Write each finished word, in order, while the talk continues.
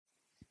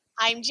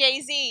I'm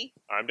Jay-Z.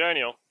 I'm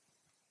Daniel.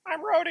 I'm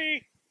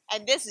Rhodey.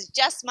 And this is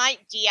Just My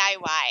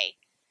DIY.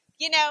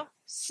 You know,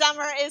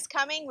 summer is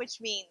coming, which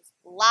means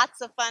lots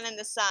of fun in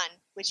the sun,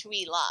 which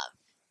we love.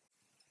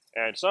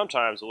 And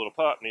sometimes a little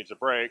pup needs a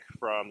break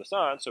from the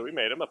sun, so we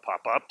made him a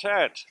pop-up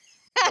tent,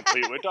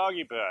 complete with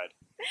doggy bed.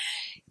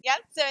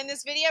 Yep, so in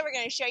this video we're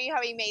going to show you how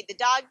we made the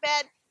dog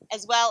bed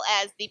as well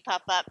as the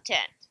pop-up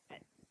tent.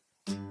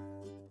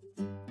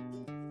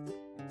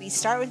 We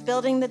start with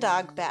building the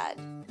dog bed,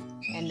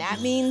 and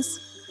that means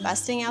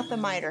busting out the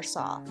miter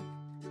saw.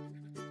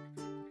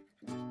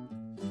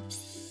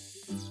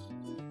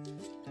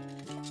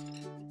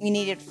 We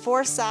needed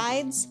 4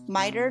 sides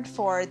mitered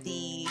for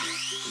the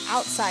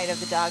outside of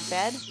the dog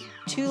bed,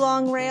 2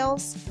 long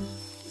rails,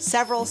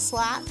 several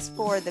slats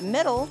for the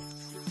middle,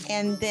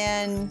 and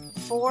then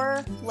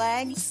 4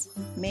 legs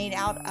made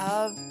out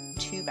of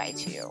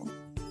 2x2.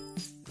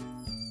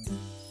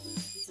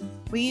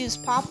 We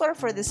used Poplar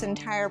for this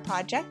entire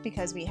project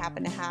because we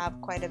happen to have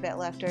quite a bit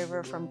left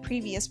over from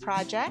previous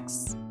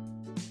projects.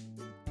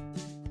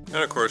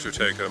 And of course we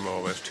take a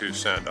moment to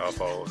sand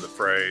off all of the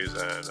frays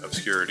and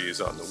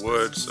obscurities on the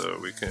wood so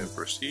we can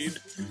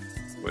proceed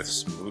with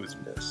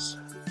smoothness.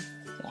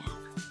 Yeah.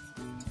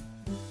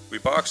 We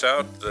box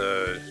out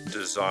the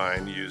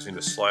design using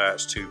the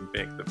slats to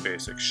make the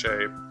basic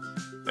shape,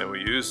 and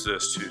we use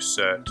this to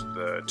set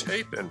the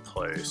tape in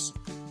place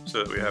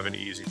so that we have an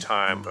easy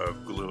time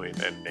of gluing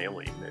and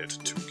nailing it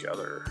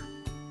together.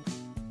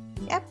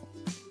 Yep.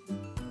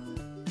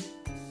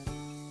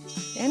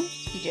 Then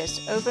you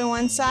just open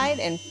one side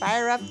and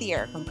fire up the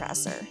air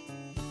compressor.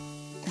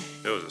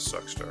 It was a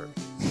suck start.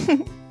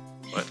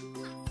 What?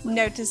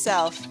 Note to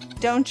self,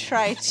 don't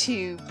try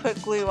to put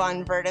glue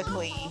on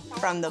vertically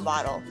from the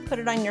bottle. Put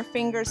it on your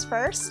fingers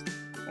first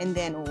and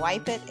then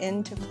wipe it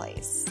into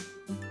place.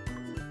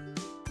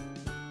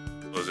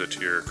 Close it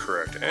to your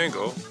correct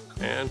angle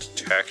and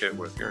tack it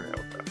with your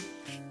nail gun.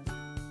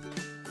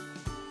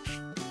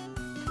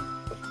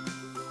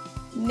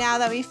 Now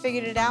that we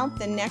figured it out,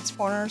 the next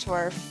corners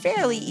were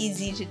fairly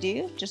easy to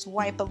do. Just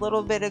wipe a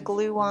little bit of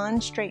glue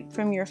on straight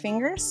from your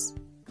fingers.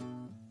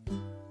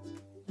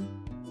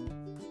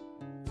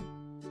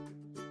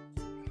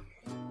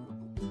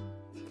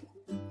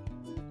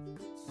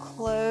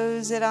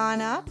 Close it on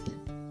up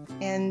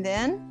and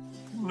then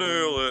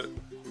Nail it.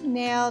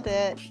 Nailed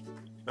it.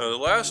 Now the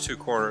last 2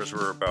 corners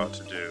we're about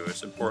to do,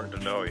 it's important to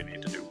know you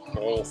need to do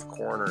both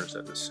corners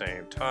at the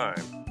same time.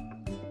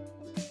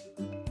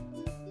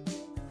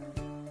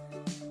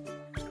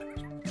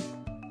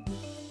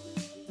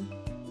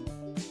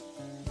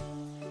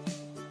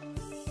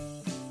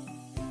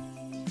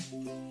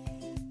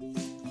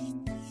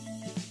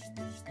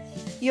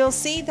 You'll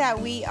see that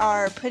we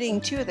are putting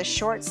 2 of the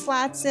short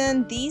slats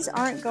in. These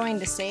aren't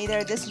going to stay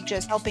there. This is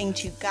just helping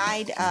to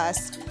guide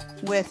us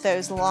with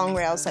those long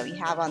rails that we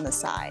have on the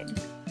side.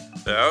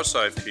 The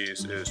outside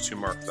piece is to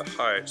mark the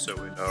height so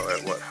we know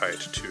at what height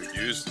to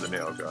use the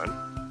nail gun.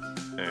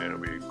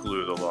 And we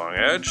glue the long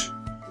edge.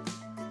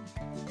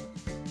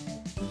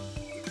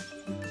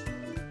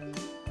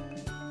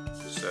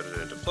 Set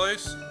it into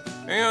place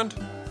and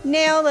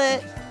Nailed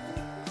it.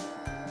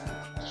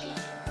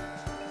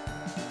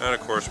 And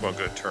of course, one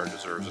good turn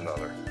deserves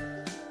another.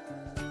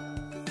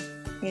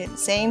 We did the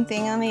same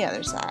thing on the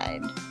other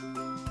side.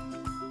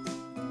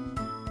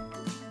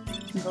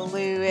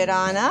 Glue it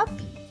on up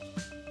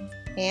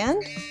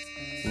and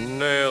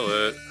Nail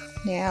it.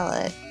 nail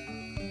it.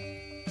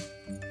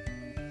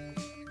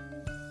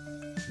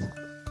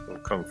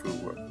 Little kung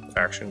fu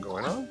action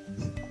going on.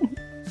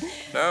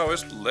 Now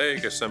it's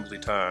leg assembly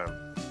time.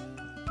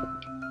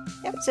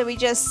 Yep, so we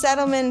just set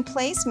them in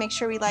place, make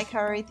sure we like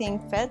how everything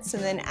fits,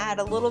 and then add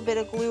a little bit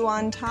of glue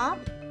on top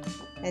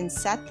and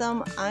set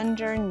them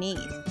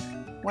underneath.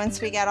 Once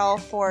we got all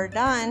 4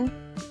 done,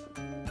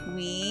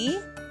 we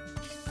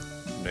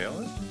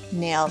Nail it.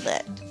 nailed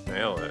it.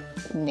 Nail it.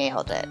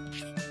 Nailed it.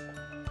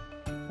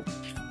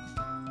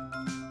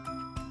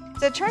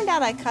 So it turned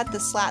out I cut the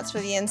slats for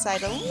the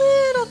inside a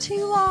little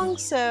too long,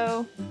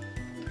 so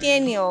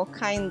Daniel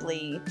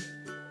kindly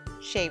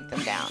shaved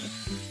them down.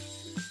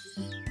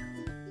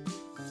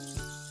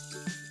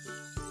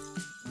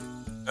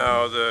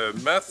 Now the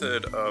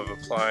method of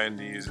applying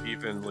these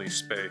evenly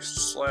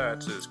spaced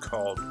slats is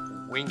called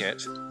wing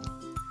it.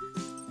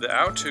 The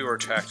out 2 are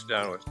tacked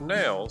down with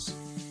nails,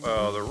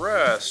 while the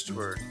rest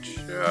were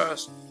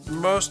just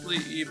mostly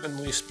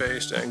evenly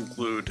spaced and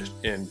glued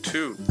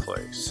into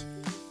place.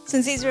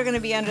 Since these were going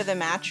to be under the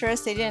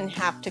mattress, they didn't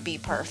have to be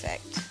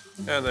perfect.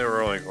 And they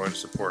were only going to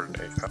support an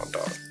 8-pound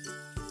dog.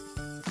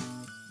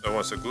 So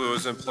once the glue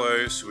is in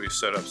place, we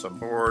set up some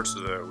boards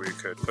so that we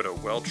could put a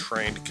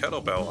well-trained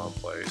kettlebell on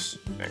place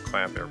and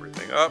clamp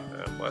everything up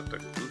and let the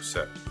glue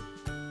set.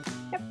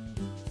 Yep.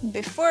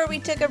 Before we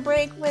took a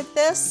break with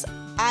this,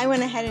 I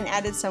went ahead and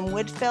added some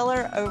wood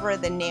filler over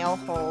the nail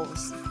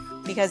holes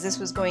because this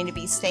was going to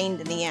be stained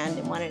in the end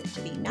and wanted it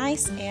to be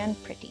nice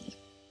and pretty.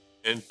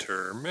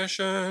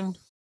 Intermission.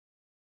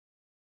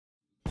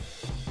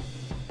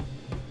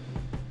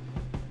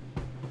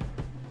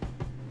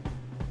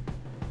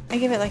 I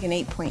give it like an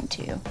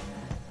 8.2.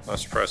 I'm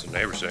surprised the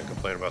neighbors didn't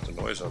complain about the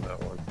noise on that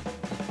one.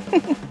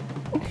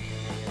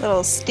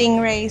 Little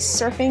stingray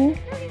surfing.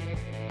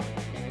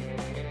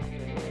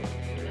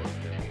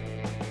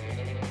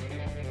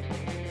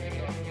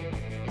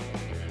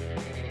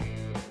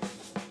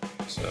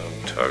 Some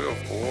tug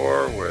of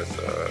war with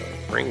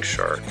a ring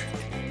shark.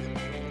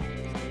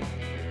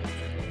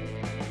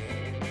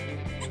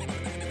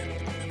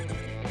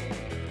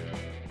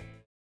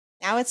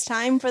 Now it's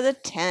time for the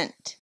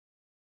tent.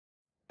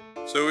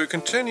 So we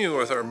continue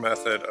with our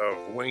method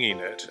of winging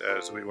it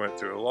as we went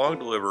through a long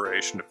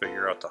deliberation to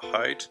figure out the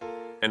height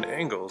and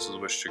angles with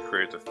which to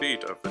create the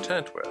feet of the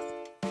tent with.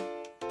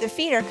 The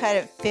feet are cut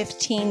at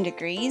 15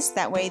 degrees,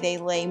 that way they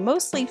lay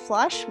mostly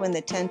flush when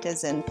the tent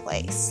is in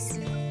place.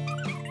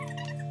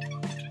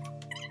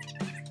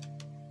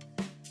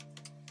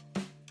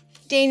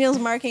 Daniel's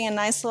marking a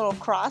nice little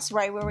cross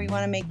right where we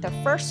want to make the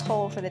first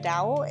hole for the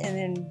dowel and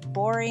then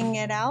boring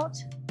it out.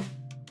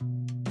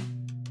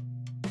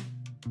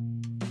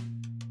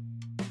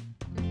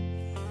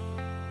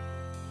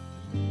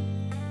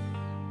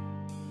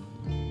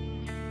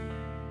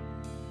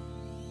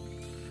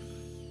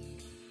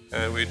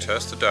 And we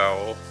test the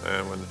dowel,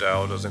 and when the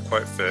dowel doesn't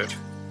quite fit,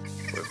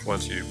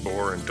 once you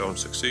bore and don't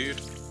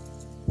succeed,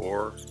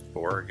 bore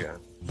again.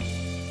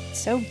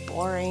 So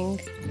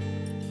boring.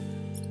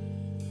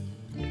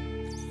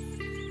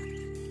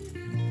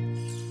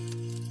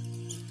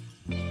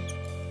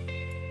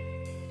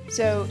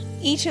 So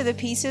each of the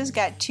pieces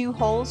got 2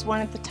 holes, one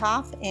at the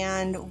top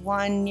and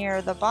one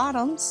near the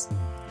bottoms.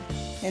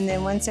 And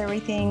then once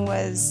everything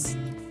was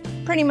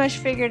pretty much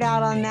figured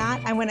out on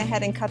that, I went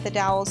ahead and cut the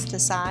dowels to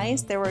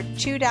size. There were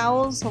 2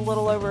 dowels a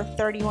little over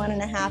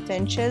 31.5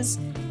 inches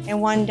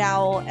and 1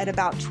 dowel at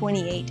about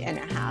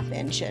 28.5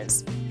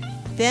 inches.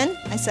 Then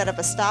I set up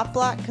a stop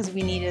block because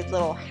we needed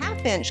little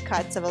 1/2 inch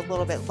cuts of a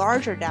little bit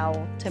larger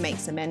dowel to make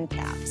some end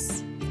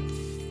caps.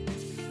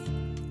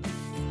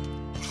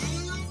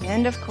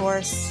 And of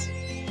course,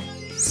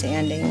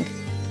 sanding.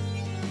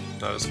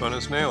 Not as fun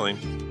as nailing.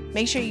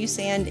 Make sure you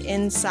sand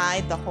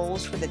inside the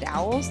holes for the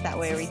dowels, that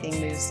way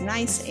everything moves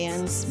nice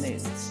and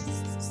smooth.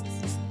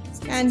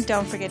 And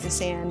don't forget to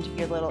sand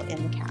your little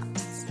end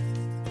caps.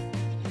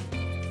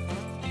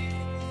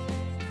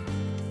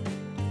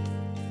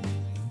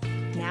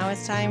 Now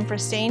it's time for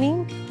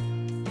staining,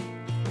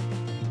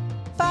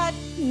 but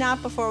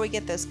not before we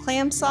get those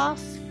clamps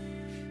off.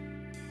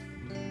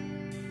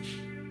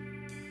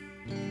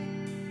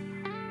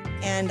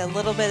 And a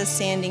little bit of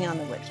sanding on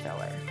the wood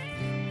filler.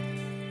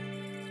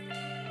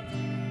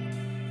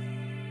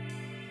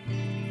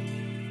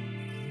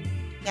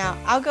 Now,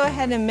 I'll go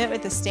ahead and admit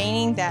with the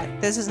staining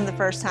that this isn't the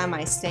first time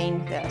I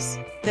stained this.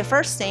 The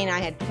first stain I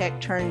had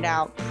picked turned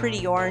out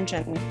pretty orange,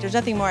 and there's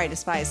nothing more I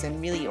despise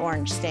than really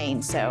orange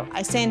stains, so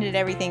I sanded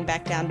everything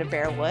back down to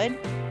bare wood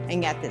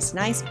and got this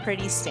nice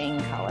pretty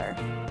stain color.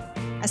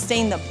 I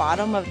stained the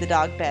bottom of the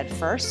dog bed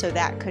first so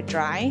that could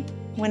dry,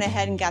 went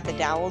ahead and got the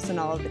dowels and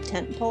all of the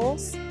tent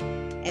poles,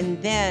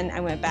 and then I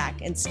went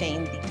back and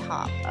stained the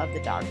top of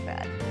the dog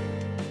bed.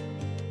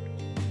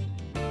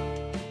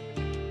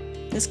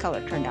 This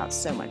color turned out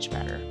so much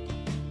better.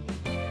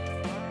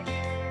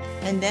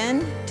 And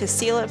then to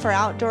seal it for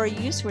outdoor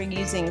use, we're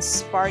using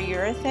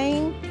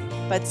spar-urethane,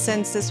 but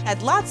since this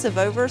had lots of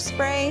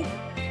overspray,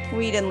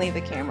 we didn't leave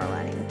the camera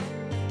running.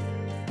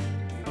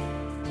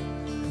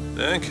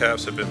 The end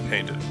caps have been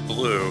painted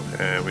blue,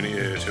 and we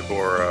needed to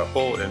bore a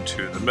hole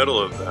into the middle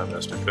of them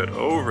as to fit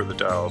over the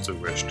dowels we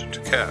wished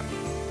to cap.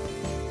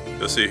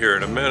 You'll see here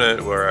in a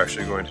minute we're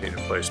actually going to need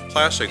to place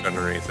plastic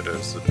underneath it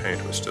as the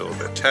paint was still a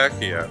bit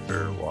tacky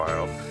after a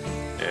while,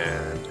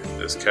 and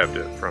this kept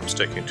it from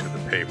sticking to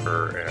the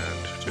paper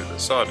and to the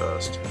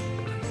sawdust.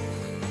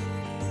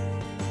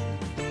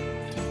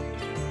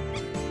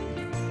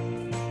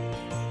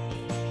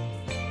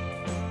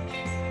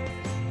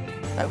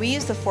 We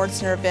used the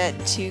Forstner bit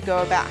to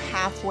go about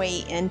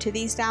halfway into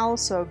these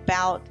dowels, so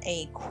about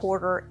a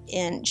 1/4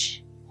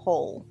 inch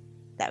hole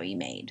that we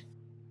made.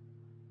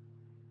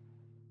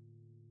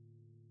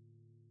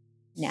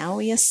 Now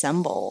we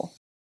assemble.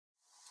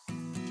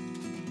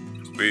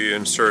 We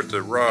insert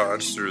the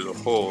rods through the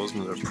holes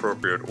in the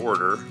appropriate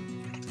order.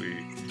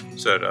 We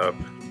set up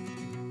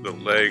the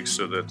legs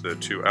so that the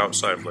 2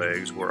 outside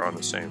legs were on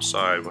the same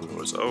side when it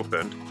was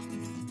opened.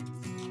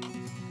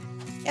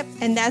 Yep,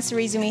 and that's the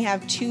reason we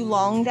have 2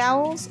 long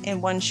dowels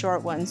and 1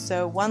 short one.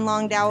 So 1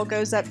 long dowel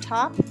goes up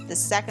top, the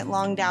second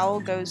long dowel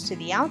goes to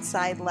the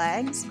outside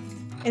legs,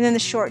 and then the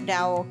short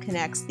dowel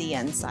connects the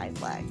inside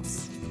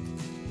legs.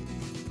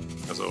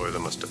 As always, I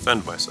must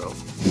defend myself.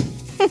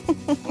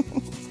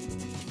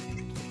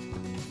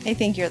 I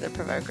think you're the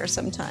provoker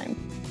sometime.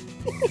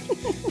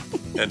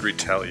 And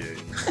retaliate.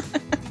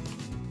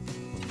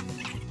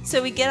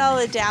 So we get all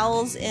the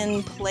dowels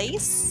in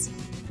place,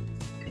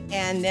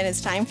 and then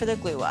it's time for the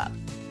glue up.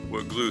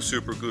 Wood glue,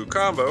 super glue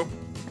combo.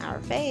 Our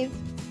fave.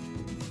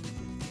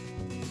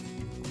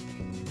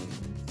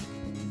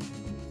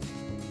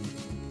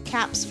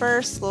 Caps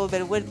first, a little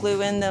bit of wood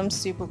glue in them,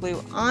 super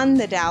glue on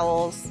the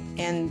dowels,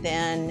 and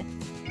then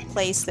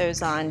place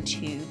those on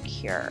to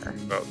secure.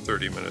 About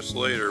 30 minutes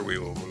later, we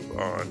will move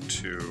on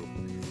to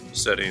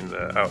setting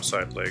the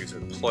outside legs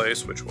in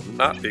place, which will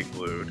not be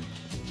glued,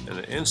 and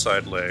the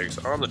inside legs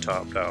on the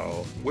top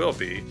dowel will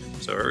be,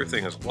 so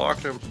everything is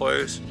locked in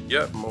place,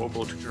 yet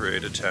mobile to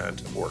create a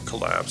tent or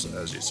collapse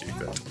as you see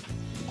fit.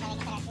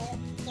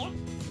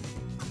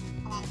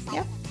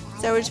 Yep.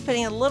 So we're just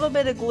putting a little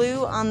bit of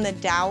glue on the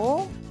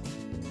dowel,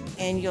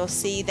 and you'll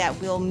see that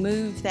we'll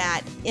move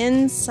that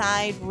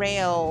inside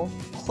rail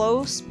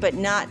close but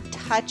not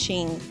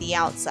touching the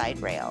outside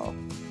rail.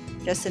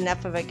 Just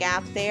enough of a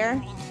gap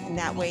there, and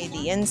that way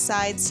the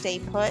insides stay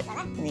put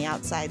and the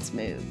outsides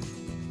move.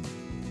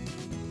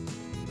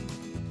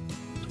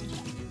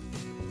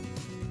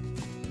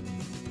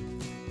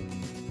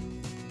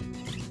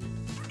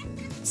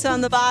 So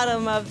on the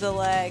bottom of the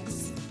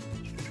legs,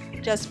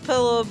 just put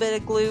a little bit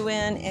of glue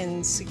in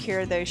and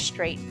secure those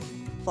straight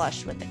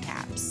flush with the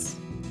caps.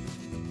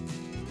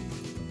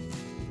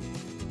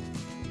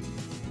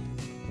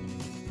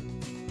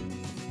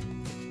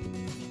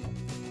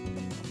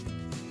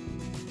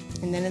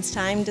 And then it's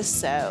time to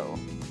sew.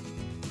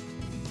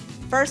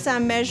 First,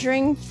 I'm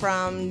measuring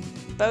from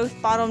both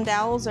bottom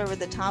dowels over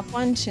the top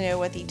one to know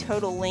what the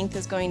total length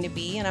is going to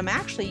be, and I'm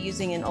actually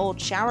using an old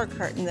shower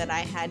curtain that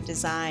I had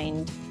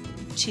designed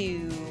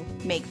to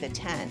make the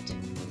tent.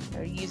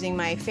 So using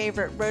my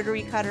favorite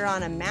rotary cutter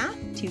on a mat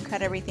to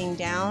cut everything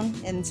down,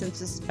 and since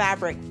this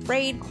fabric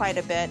frayed quite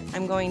a bit,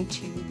 I'm going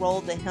to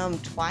roll the hem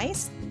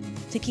twice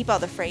to keep all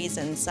the frays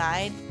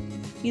inside.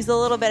 Use a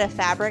little bit of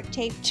fabric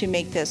tape to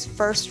make this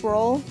first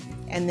roll,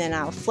 and then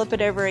I'll flip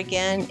it over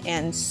again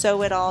and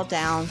sew it all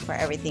down where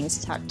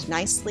everything's tucked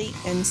nicely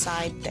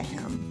inside the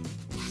hem.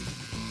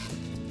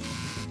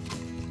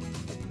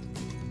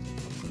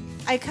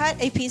 I cut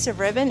a piece of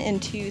ribbon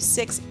into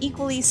 6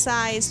 equally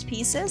sized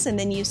pieces and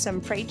then use some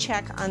fray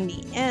check on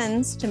the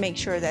ends to make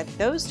sure that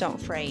those don't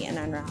fray and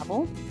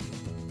unravel.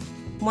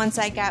 Once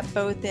I got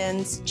both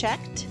ends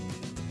checked,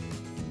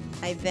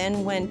 I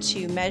then went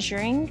to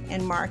measuring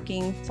and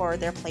marking for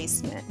their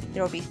placement.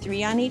 There will be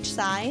 3 on each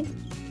side,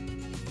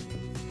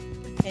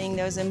 pinning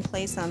those in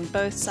place on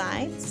both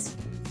sides.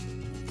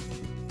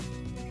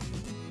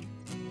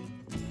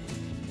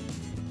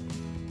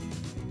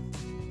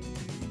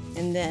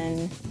 And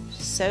then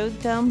sewed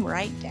them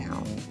right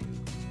down.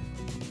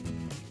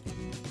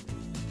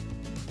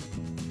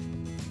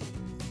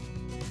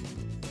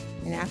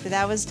 And after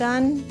that was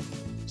done,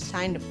 it's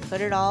time to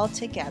put it all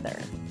together.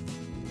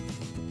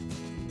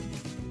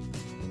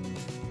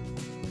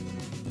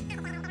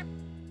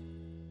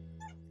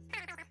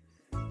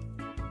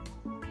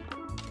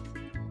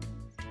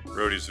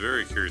 Rhodey's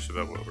very curious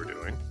about what we're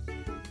doing.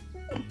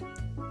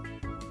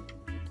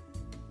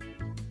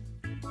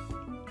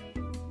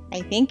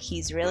 I think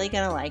he's really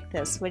gonna like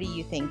this. What do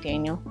you think,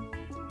 Daniel?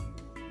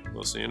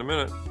 We'll see in a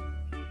minute.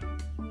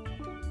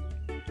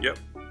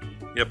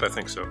 Yep, I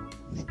think so.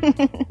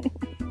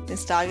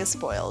 This dog is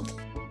spoiled.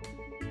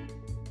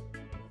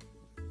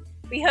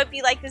 We hope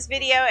you like this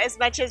video as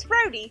much as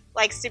Rhodey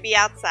likes to be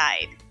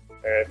outside.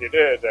 And if you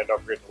did, then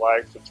don't forget to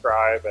like,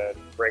 subscribe, and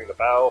ring the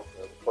bell.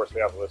 And of course,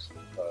 we have a list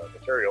of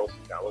materials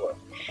down below.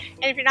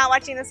 And if you're not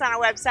watching this on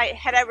our website,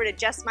 head over to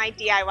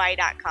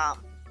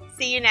justmydiy.com.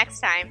 See you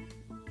next time.